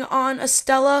 sipping on a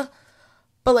Stella,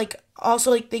 but, like,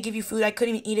 also, like, they give you food. I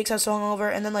couldn't even eat it because I was so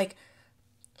hungover. And then, like,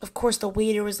 of course, the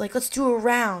waiter was like, let's do a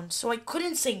round. So I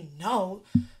couldn't say no.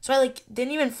 So I, like,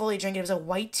 didn't even fully drink it. It was a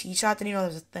white tea shot. Didn't even know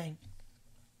there was a thing.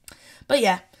 But,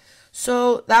 yeah.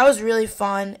 So that was really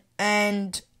fun.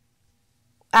 And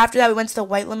after that, we went to the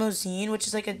White Limousine, which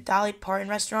is, like, a Dolly Parton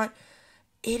restaurant.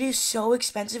 It is so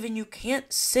expensive, and you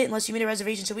can't sit unless you made a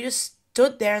reservation. So we just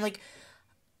stood there, and, like,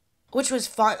 which was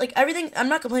fun. Like, everything, I'm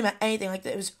not complaining about anything. Like,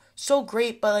 it was so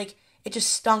great, but, like, it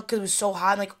just stunk because it was so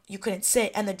hot, and, like, you couldn't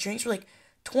sit. And the drinks were, like,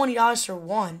 $20 for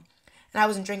one. And I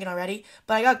wasn't drinking already.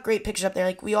 But I got great pictures up there.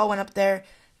 Like, we all went up there,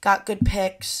 got good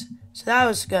pics. So that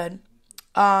was good.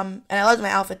 And I loved my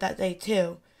outfit that day,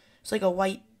 too. It's like a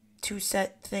white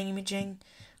two-set thingamajig.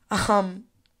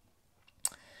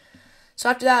 So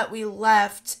after that, we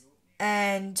left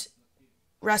and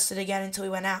rested again until we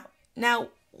went out. Now,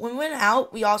 when we went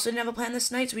out, we also didn't have a plan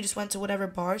this night, so we just went to whatever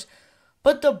bars.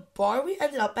 But the bar we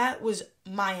ended up at was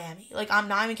Miami. Like, I'm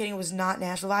not even kidding. It was not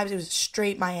Nashville vibes. It was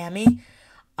straight Miami.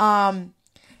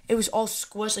 It was all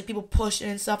squished. Like, people pushed it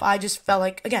and stuff. I just felt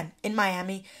like, again, in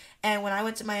Miami. And when I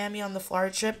went to Miami on the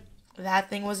Florida trip, that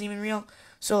thing wasn't even real.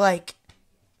 So, like,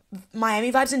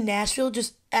 Miami vibes in Nashville,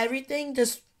 just everything,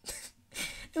 just,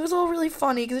 it was all really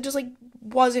funny because it just, like,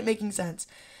 wasn't making sense.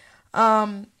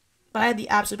 But I had the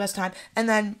absolute best time. And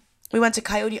then we went to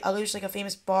Coyote Ugly, which is like a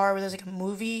famous bar where there's like a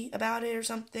movie about it or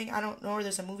something. I don't know, or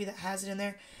there's a movie that has it in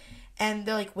there. And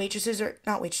the like waitresses are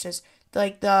not waitresses.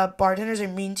 The bartenders are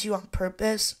mean to you on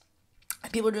purpose.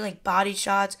 And people are doing like body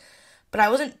shots. But I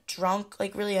wasn't drunk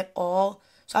like really at all.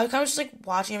 So I was kind of just like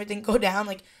watching everything go down.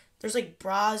 Like there's like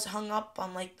bras hung up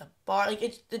on like the bar. Like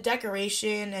it's the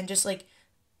decoration and just like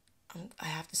I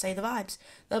have to say the vibes.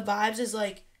 The vibes is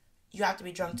like you have to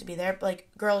be drunk to be there. But like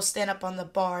girls stand up on the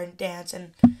bar and dance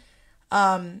and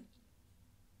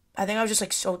I think I was just,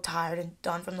 like, so tired and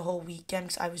done from the whole weekend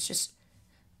because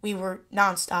we were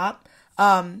nonstop,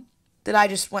 that I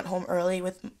just went home early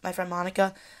with my friend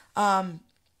Monica. We're,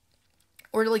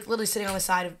 like, literally sitting on the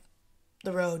side of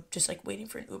the road just, like, waiting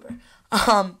for an Uber.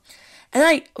 And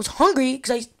I was hungry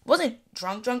because I wasn't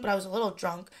drunk, but I was a little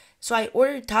drunk. So I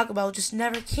ordered Taco Bell, just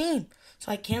never came.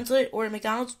 So I canceled it, ordered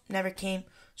McDonald's, never came.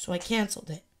 So I canceled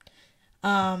it.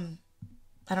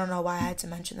 I don't know why I had to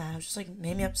mention that. I was just like,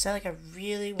 made me upset. Like, I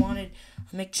really wanted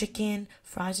a McChicken,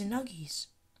 fries, and nuggies.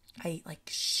 I ate like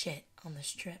shit on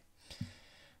this trip.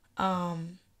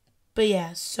 But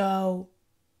yeah, so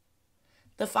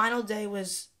the final day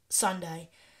was Sunday.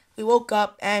 We woke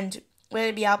up and we had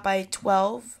to be out by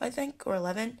 12, I think, or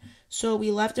 11. So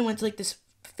we left and went to like this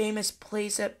famous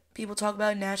place that people talk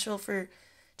about in Nashville for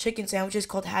chicken sandwiches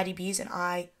called Hattie B's. And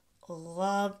I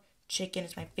love chicken.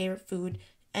 It's my favorite food.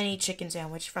 Any chicken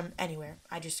sandwich from anywhere.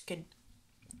 I just could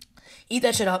eat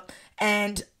that shit up.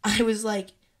 And I was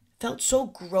like, felt so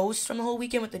gross from the whole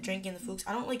weekend with the drinking and the food.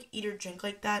 I don't like eat or drink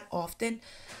like that often.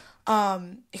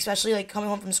 Especially like coming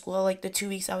home from school, like the 2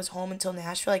 weeks I was home until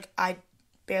Nashville, like I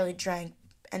barely drank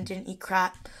and didn't eat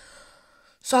crap.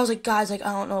 So I was like, guys, like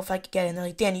I don't know if I could get in. They're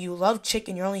like, Danny, you love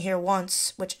chicken. You're only here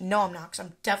once. Which, no, I'm not, because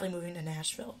I'm definitely moving to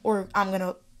Nashville. Or I'm going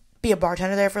to be a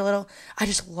bartender there for a little. I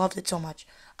just loved it so much.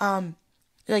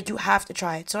 Like, you have to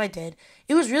try it. So I did.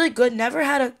 It was really good. Never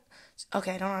had a...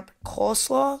 Okay, I don't know how to...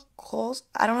 Coleslaw?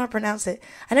 I don't know how to pronounce it.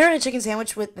 I never had a chicken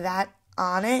sandwich with that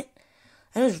on it.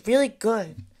 And it was really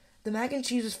good. The mac and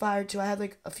cheese was fire, too. I had,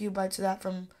 like, a few bites of that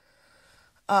from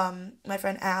my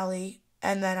friend Allie.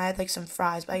 And then I had, like, some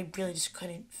fries. But I really just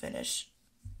couldn't finish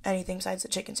anything besides the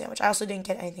chicken sandwich. I also didn't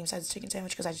get anything besides the chicken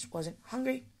sandwich because I just wasn't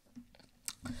hungry.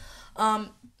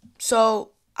 So...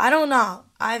 I don't know.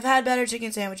 I've had better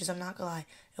chicken sandwiches, I'm not gonna lie.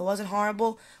 It wasn't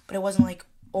horrible, but it wasn't like,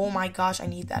 oh my gosh, I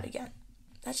need that again.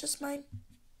 That's just my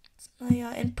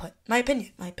input. My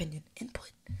opinion.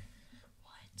 Input.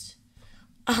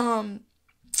 What?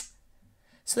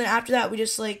 So then after that, we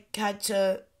just, like, had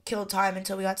to kill time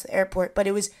until we got to the airport. But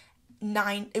it was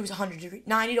 90 to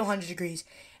 100 degrees.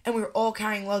 And we were all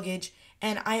carrying luggage.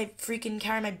 And I freaking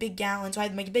carried my big gallon. So I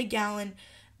had my big gallon,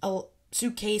 a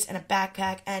suitcase and a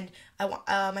backpack, and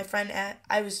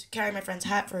I was carrying my friend's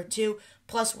hat for her too,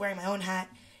 plus wearing my own hat,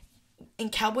 in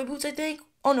cowboy boots, I think.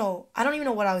 Oh no, I don't even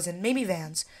know what I was in, maybe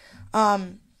Vans.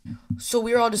 So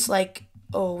we were all just like,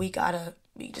 oh, we gotta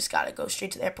we just gotta go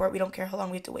straight to the airport. We don't care how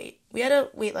long we have to wait. We had to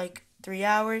wait like 3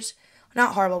 hours.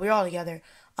 Not horrible. We were all together.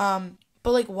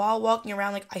 But like while walking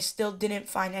around, like I still didn't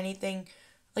find anything,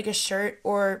 like a shirt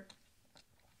or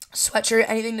sweatshirt,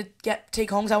 anything to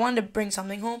take home. Cause I wanted to bring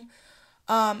something home.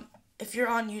 If you're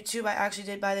on YouTube, I actually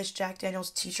did buy this Jack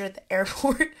Daniels t-shirt at the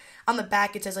airport. On the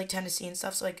back, it says like Tennessee and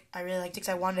stuff. So like I really liked it because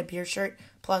I wanted a beer shirt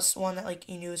plus one that like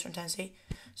you knew was from Tennessee.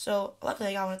 So luckily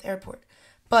I got one at the airport.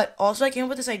 But also I came up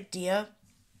with this idea.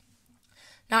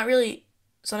 Not really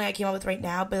something I came up with right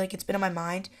now, but like it's been on my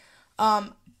mind. I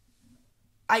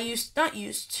not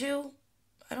used to,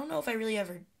 I don't know if I really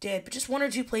ever did, but just one or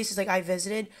two places like I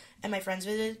visited and my friends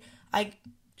visited.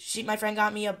 My friend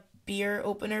got me a beer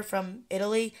opener from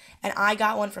Italy and I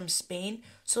got one from Spain.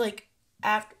 So like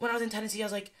when I was in Tennessee, I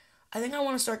was like, I think I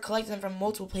want to start collecting them from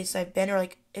multiple places I've been, or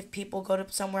like if people go to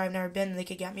somewhere I've never been, they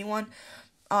could get me one.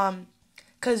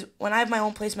 Cause when I have my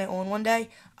own place, my own one day,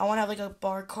 I want to have like a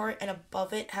bar cart and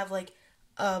above it have like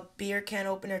a beer can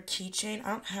opener keychain. I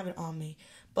don't have it on me,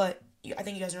 but I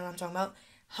think you guys know what I'm talking about.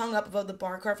 Hung up above the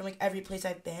bar cart from like every place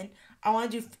I've been. I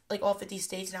want to do like all 50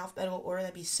 states in alphabetical order.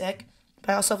 That'd be sick.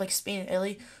 But I also have like Spain and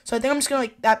Italy. So I think I'm just gonna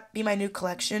like that be my new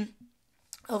collection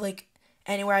of like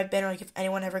anywhere I've been, or like if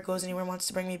anyone ever goes anywhere and wants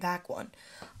to bring me back one.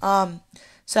 So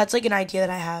that's like an idea that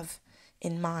I have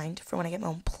in mind for when I get my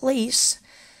own place.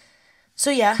 So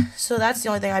yeah, so that's the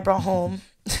only thing I brought home.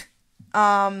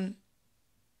 And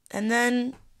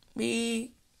then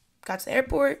we got to the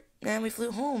airport and we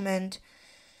flew home, and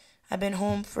I've been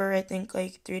home for I think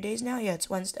like 3 days now. Yeah, it's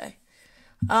Wednesday.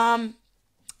 All in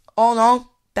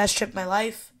all, best trip of my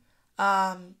life.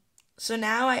 So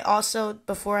now I also,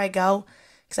 before I go,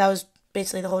 because I was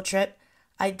basically the whole trip,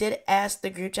 I did ask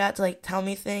the group chat to like tell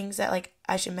me things that like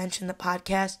I should mention in the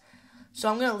podcast. So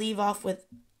I'm gonna leave off with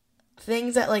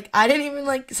things that like I didn't even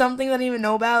like, some things I didn't even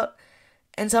know about,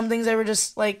 and some things that were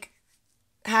just like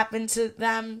happened to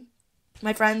them,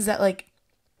 my friends, that like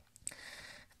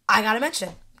I gotta mention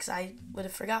because I would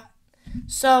have forgot.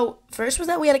 So first was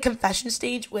that we had a confession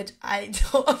stage, which I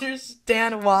don't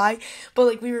understand why, but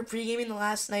like we were pre-gaming the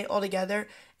last night all together,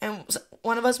 and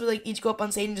one of us would like each go up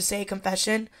on stage and just say a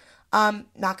confession.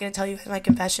 Not gonna tell you my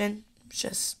confession,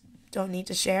 just don't need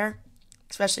to share.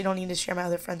 Especially don't need to share my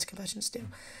other friends' confessions too.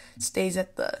 Stays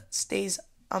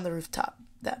on the rooftop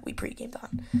that we pre-gamed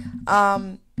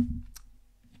on.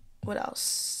 What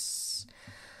else?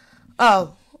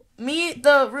 Oh,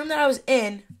 the room that I was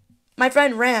in, my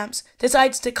friend Rams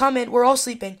decides to come in. We're all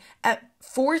sleeping at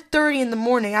 4:30 in the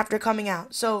morning after coming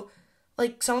out. So,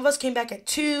 like, some of us came back at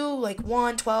 2, like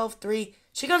 1, 12, 3.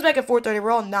 She comes back at 4:30.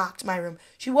 We're all knocked, my room.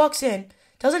 She walks in,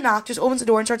 doesn't knock, just opens the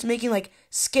door and starts making, like,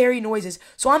 scary noises.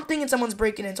 So I'm thinking someone's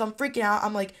breaking in. So I'm freaking out.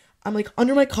 I'm like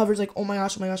under my covers, like, oh my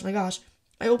gosh, oh my gosh, oh my gosh.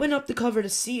 I open up the cover to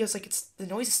see. It's like, the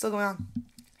noise is still going on.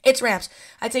 It's Rams.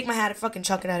 I take my hat and fucking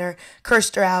chuck it at her,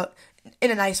 cursed her out in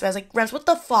a nice way. I was like, Rams, what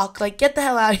the fuck? Like, get the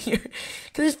hell out of here.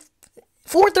 Because it's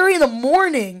 4:30 in the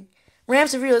morning.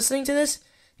 Rams, if you're listening to this,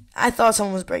 I thought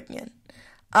someone was breaking in.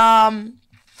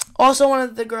 Also, one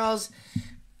of the girls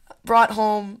brought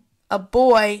home a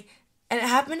boy, and it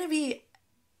happened to be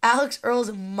Alex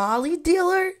Earl's Molly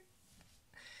dealer.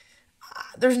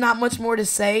 There's not much more to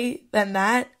say than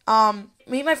that.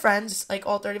 Me and my friends, like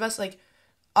all 30 of us, like,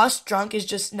 us drunk is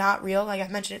just not real. Like, I've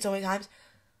mentioned it so many times.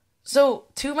 So,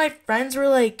 two of my friends were,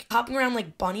 like, hopping around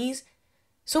like bunnies.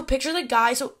 So, picture the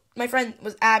guy. So, my friend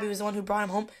Abby was the one who brought him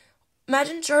home.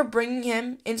 Imagine her bringing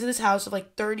him into this house of,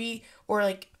 like, 30 or,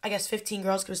 like, I guess 15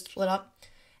 girls, because it was split up.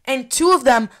 And two of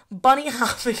them bunny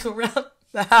hopping around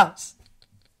the house.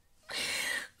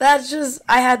 That's just,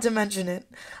 I had to mention it.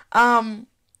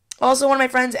 Also, one of my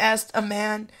friends asked a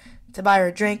man to buy her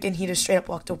a drink, and he just straight up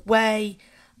walked away.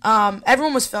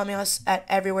 Everyone was filming us at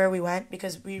everywhere we went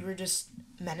because we were just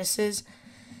menaces.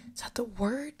 Is that the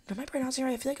word? Am I pronouncing it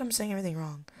right? I feel like I'm saying everything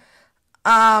wrong.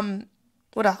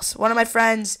 What else? One of my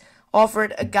friends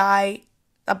offered a guy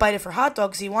a bite of her hot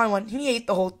dog because he wanted one. He ate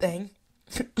the whole thing.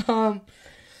 I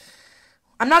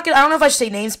don't know if I should say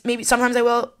names. Maybe sometimes I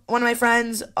will. One of my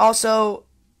friends also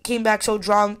came back so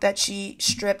drunk that she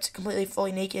stripped completely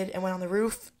fully naked and went on the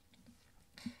roof.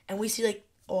 And we see, like,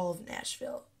 all of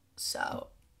Nashville. So,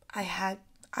 I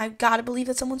gotta believe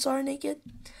that someone saw her naked.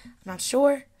 I'm not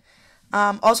sure.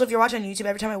 Also, if you're watching on YouTube,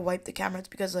 every time I wipe the camera, it's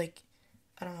because, like,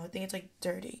 I don't know, I think it's, like,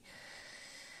 dirty.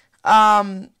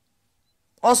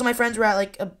 Also, my friends were at,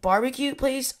 like, a barbecue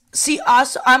place. See,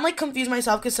 I'm, like, confused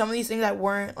myself because some of these things I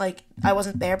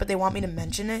wasn't there, but they want me to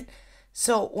mention it.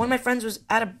 So, one of my friends was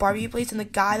at a barbecue place, and the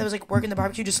guy that was, like, working the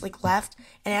barbecue just, like, left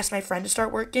and asked my friend to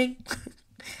start working.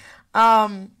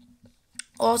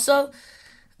 Also,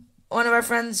 one of our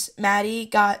friends, Maddie,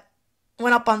 got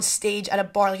went up on stage at a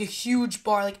bar, like a huge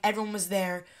bar, like everyone was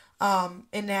there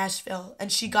in Nashville,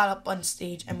 and she got up on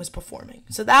stage and was performing.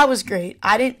 So that was great.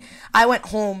 I went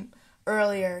home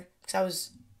earlier because I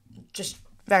was just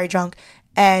very drunk,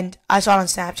 and I saw it on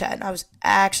Snapchat, and I was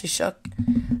actually shook.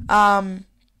 On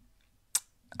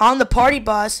the party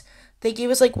bus, they gave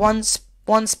us like one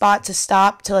spot to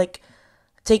stop to like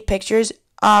take pictures.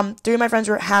 Three of my friends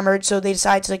were hammered, so they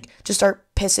decided to like just start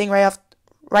pissing right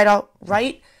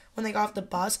when they got off the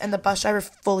bus, and the bus driver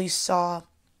fully saw,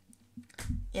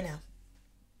 you know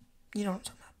what I'm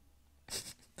talking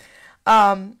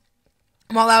about.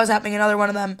 While that was happening, another one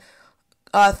of them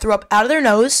threw up out of their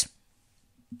nose.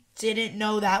 Didn't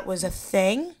know that was a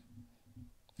thing.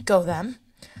 Go them.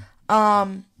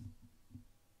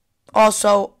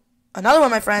 Also, another one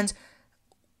of my friends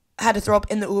had to throw up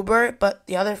in the Uber, but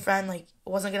the other friend like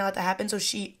wasn't gonna let that happen, so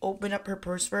she opened up her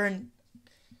purse for her and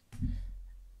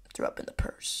threw up in the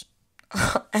purse.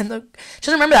 And she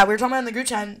doesn't remember that. We were talking about it in the group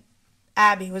chat, and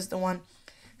Abby was the one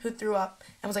who threw up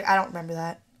and was like, I don't remember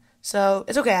that. So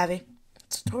it's okay, Abby.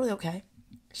 It's totally okay.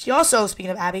 She also,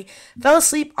 speaking of Abby, fell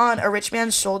asleep on a rich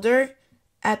man's shoulder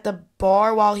at the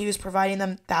bar while he was providing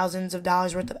them thousands of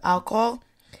dollars worth of alcohol.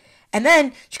 And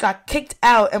then she got kicked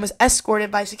out and was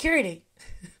escorted by security.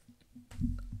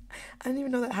 I didn't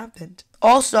even know that happened.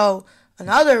 Also,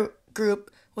 another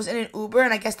group was in an Uber,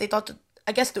 and I guess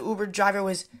the Uber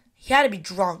driver he had to be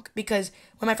drunk, because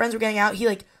when my friends were getting out, he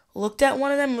like looked at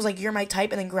one of them and was like, "You're my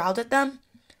type," and then growled at them.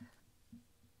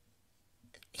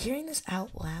 Hearing this out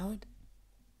loud,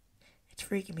 it's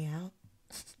freaking me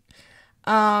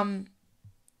out.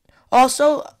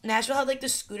 Also, Nashville had like the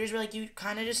scooters where like you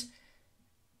kind of just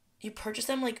you purchase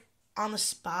them like on the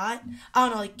spot. I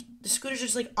don't know, like the scooters are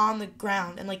just like on the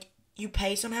ground, and like you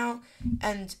pay somehow,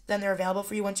 and then they're available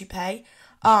for you once you pay.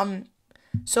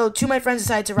 So two of my friends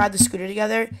decided to ride the scooter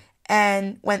together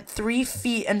and went 3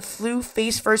 feet and flew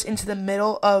face first into the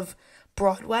middle of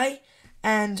Broadway,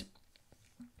 and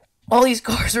all these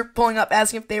cars were pulling up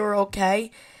asking if they were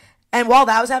okay. And while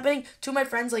that was happening, two of my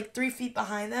friends, like 3 feet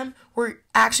behind them, were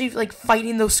actually like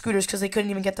fighting those scooters because they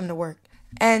couldn't even get them to work.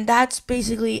 And that's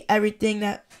basically everything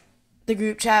that the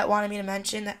group chat wanted me to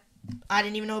mention. That I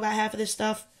didn't even know about half of this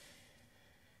stuff.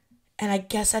 And I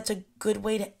guess that's a good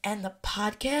way to end the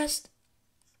podcast.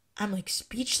 I'm like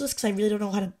speechless because I really don't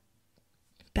know how to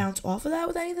bounce off of that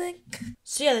with anything.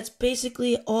 So yeah, that's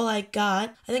basically all I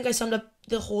got. I think I summed up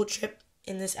the whole trip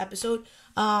in this episode.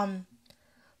 But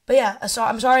yeah,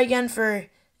 I'm sorry again for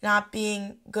not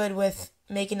being good with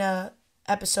making a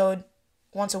episode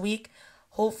once a week.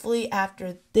 Hopefully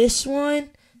after this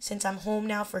one, since I'm home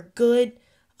now for good,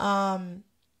 I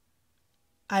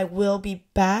will be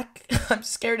back. I'm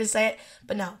scared to say it,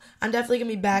 but no, I'm definitely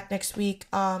going to be back next week.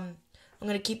 I'm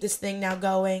going to keep this thing now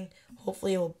going.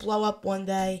 Hopefully it will blow up one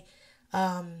day.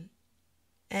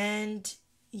 And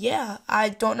yeah, I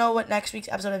don't know what next week's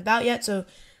episode is about yet, so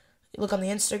look on the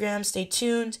Instagram, stay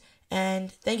tuned,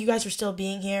 and thank you guys for still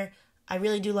being here. I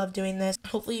really do love doing this.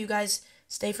 Hopefully you guys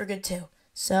stay for good too.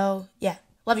 So yeah,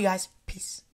 love you guys. Peace.